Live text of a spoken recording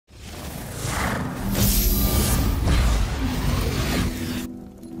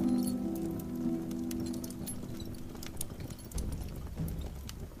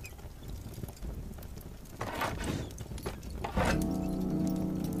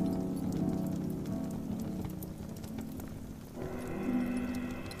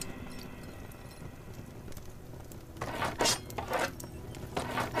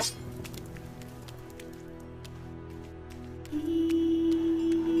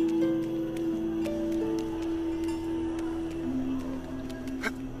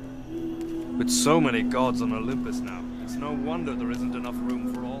With so many gods on Olympus now, it's no wonder there isn't enough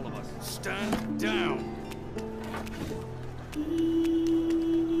room for all of us. Stand down!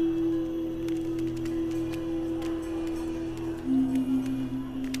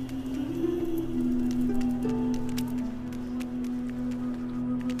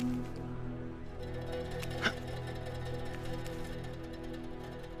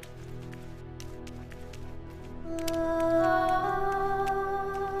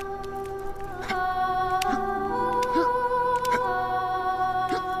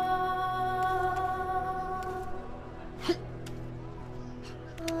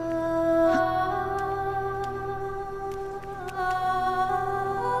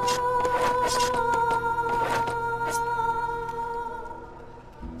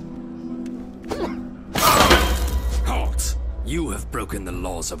 You have broken the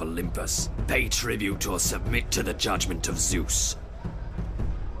laws of Olympus. Pay tribute or submit to the judgment of Zeus.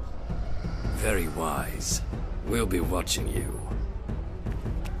 Very wise. We'll be watching you.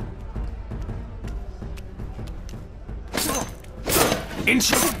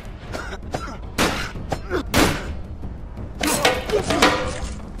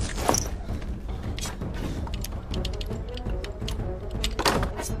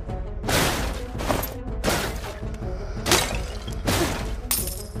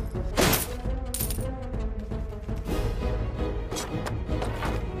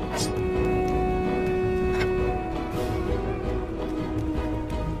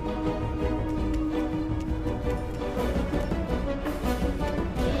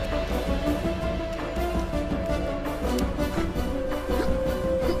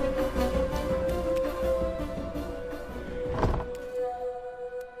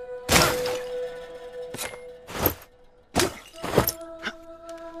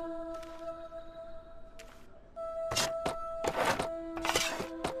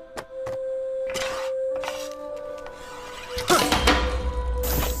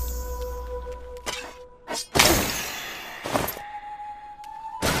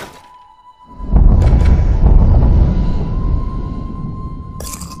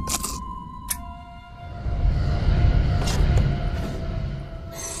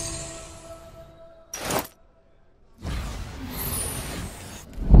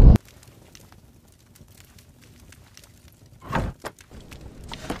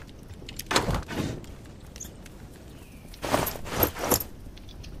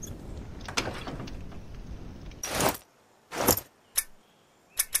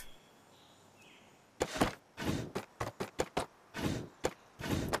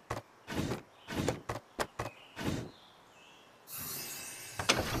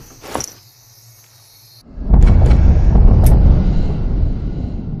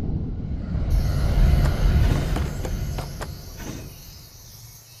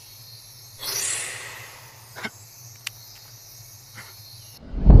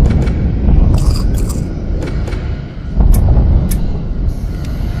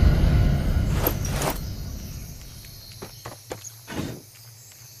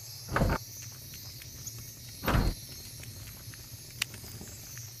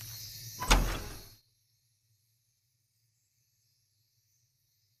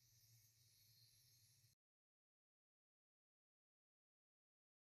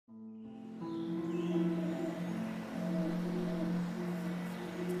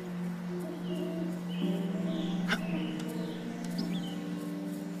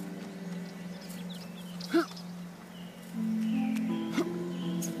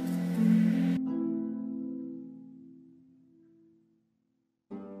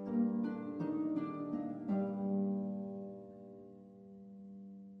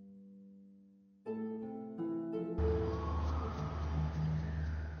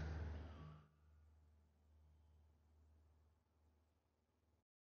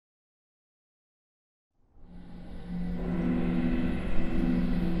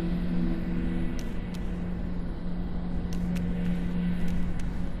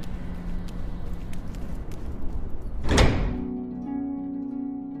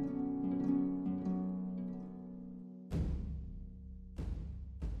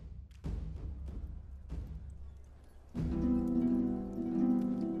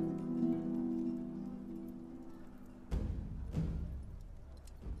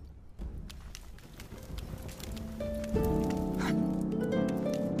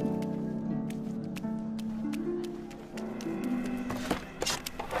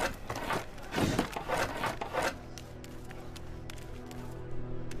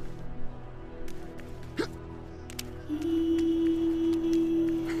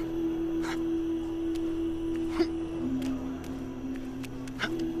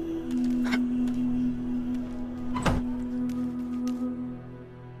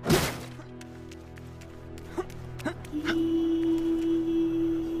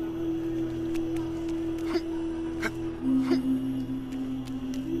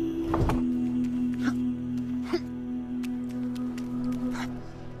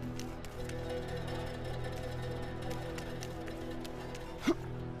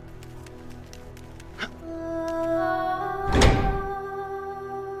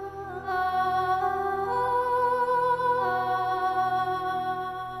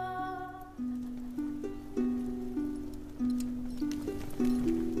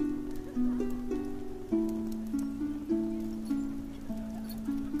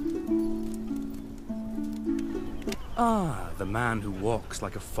 Ah, the man who walks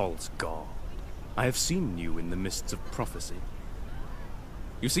like a false god. I have seen you in the mists of prophecy.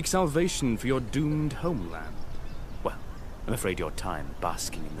 You seek salvation for your doomed homeland. Well, I'm afraid your time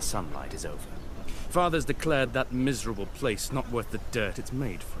basking in the sunlight is over. Father's declared that miserable place not worth the dirt it's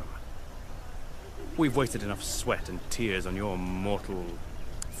made from. We've wasted enough sweat and tears on your mortal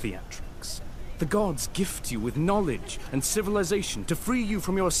theatrics. The gods gift you with knowledge and civilization to free you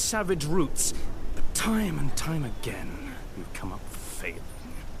from your savage roots, but time and time again, you've come up failing.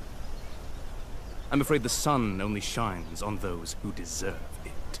 I'm afraid the sun only shines on those who deserve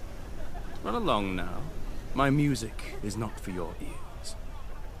it. Run along now. My music is not for your ears.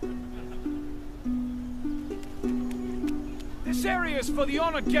 This area is for the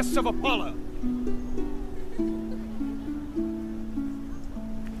honored guests of Apollo.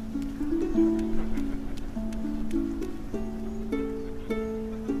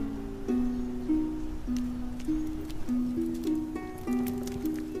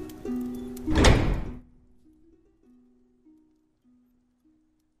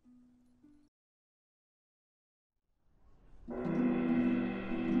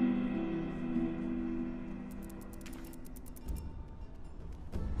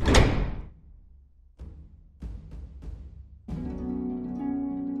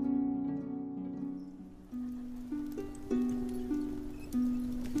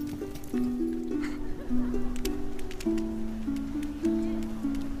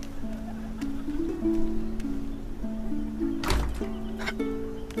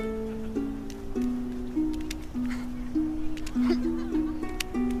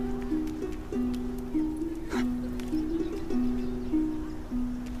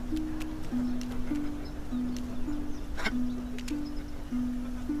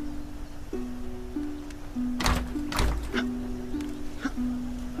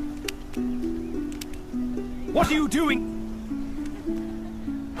 What are you doing?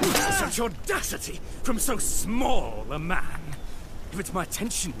 Such audacity from so small a man. If it's my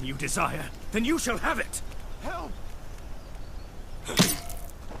attention you desire, then you shall have it. Help!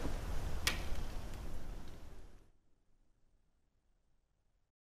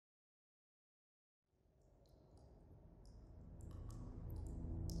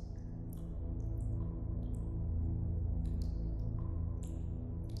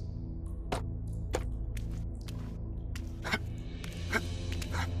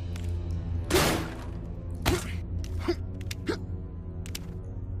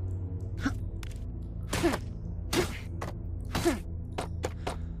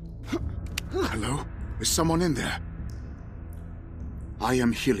 Hello? Is someone in there? I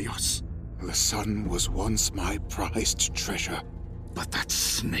am Helios. The sun was once my prized treasure. But that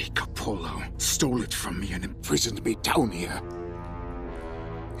snake Apollo stole it from me and imprisoned me down here.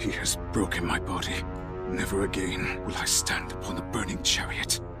 He has broken my body. Never again will I stand upon the burning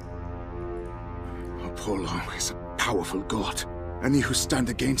chariot. Apollo is a powerful god. Any who stand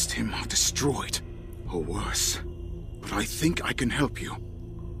against him are destroyed, or worse. But I think I can help you.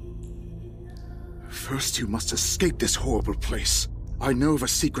 First, you must escape this horrible place. I know of a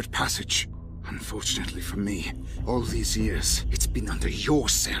secret passage. Unfortunately for me, all these years, it's been under your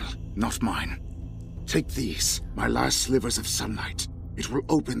cell, not mine. Take these, my last slivers of sunlight. It will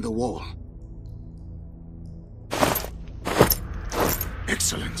open the wall.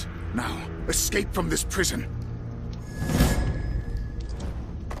 Excellent. Now, escape from this prison.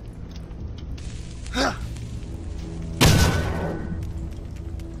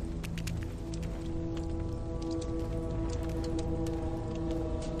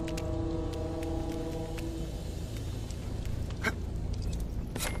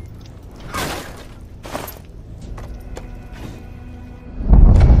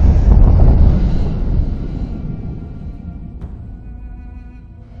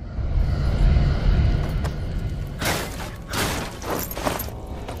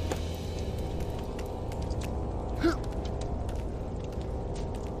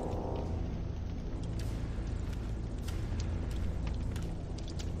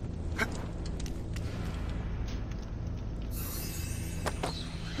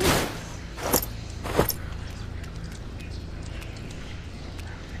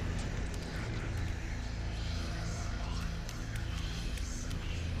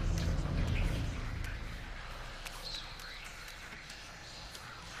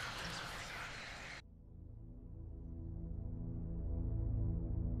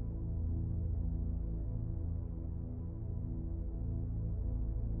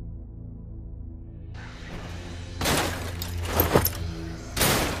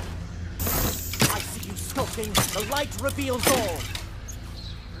 The light reveals all.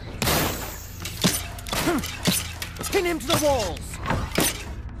 Pin him to the walls!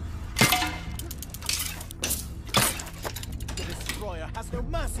 The destroyer has no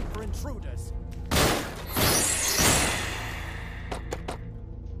mercy for intruders.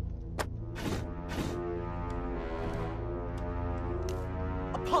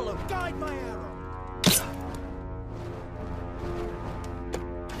 Apollo, guide my arrow!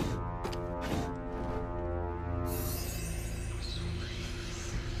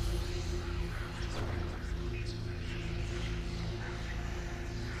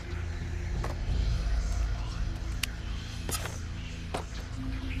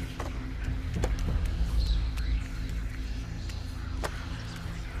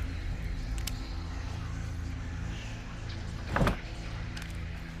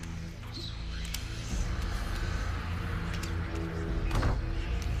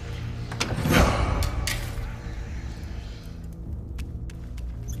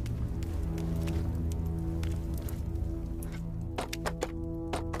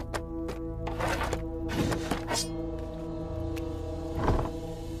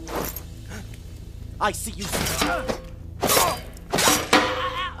 I see you. The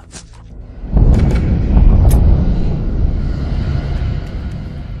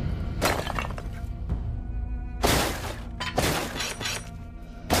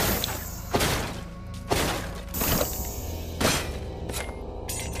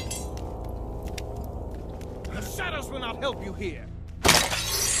shadows will not help you here.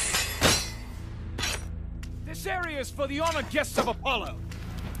 This area is for the honored guests of Apollo.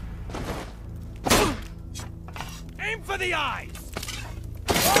 Aim for the eyes!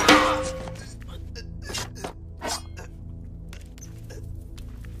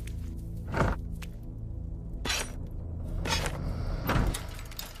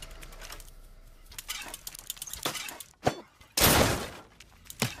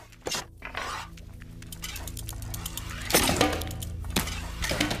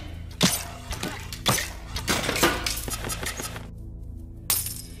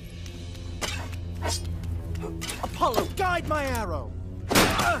 Apollo, guide my arrow!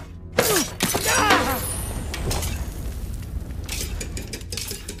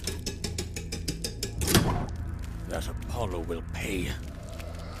 That Apollo will pay.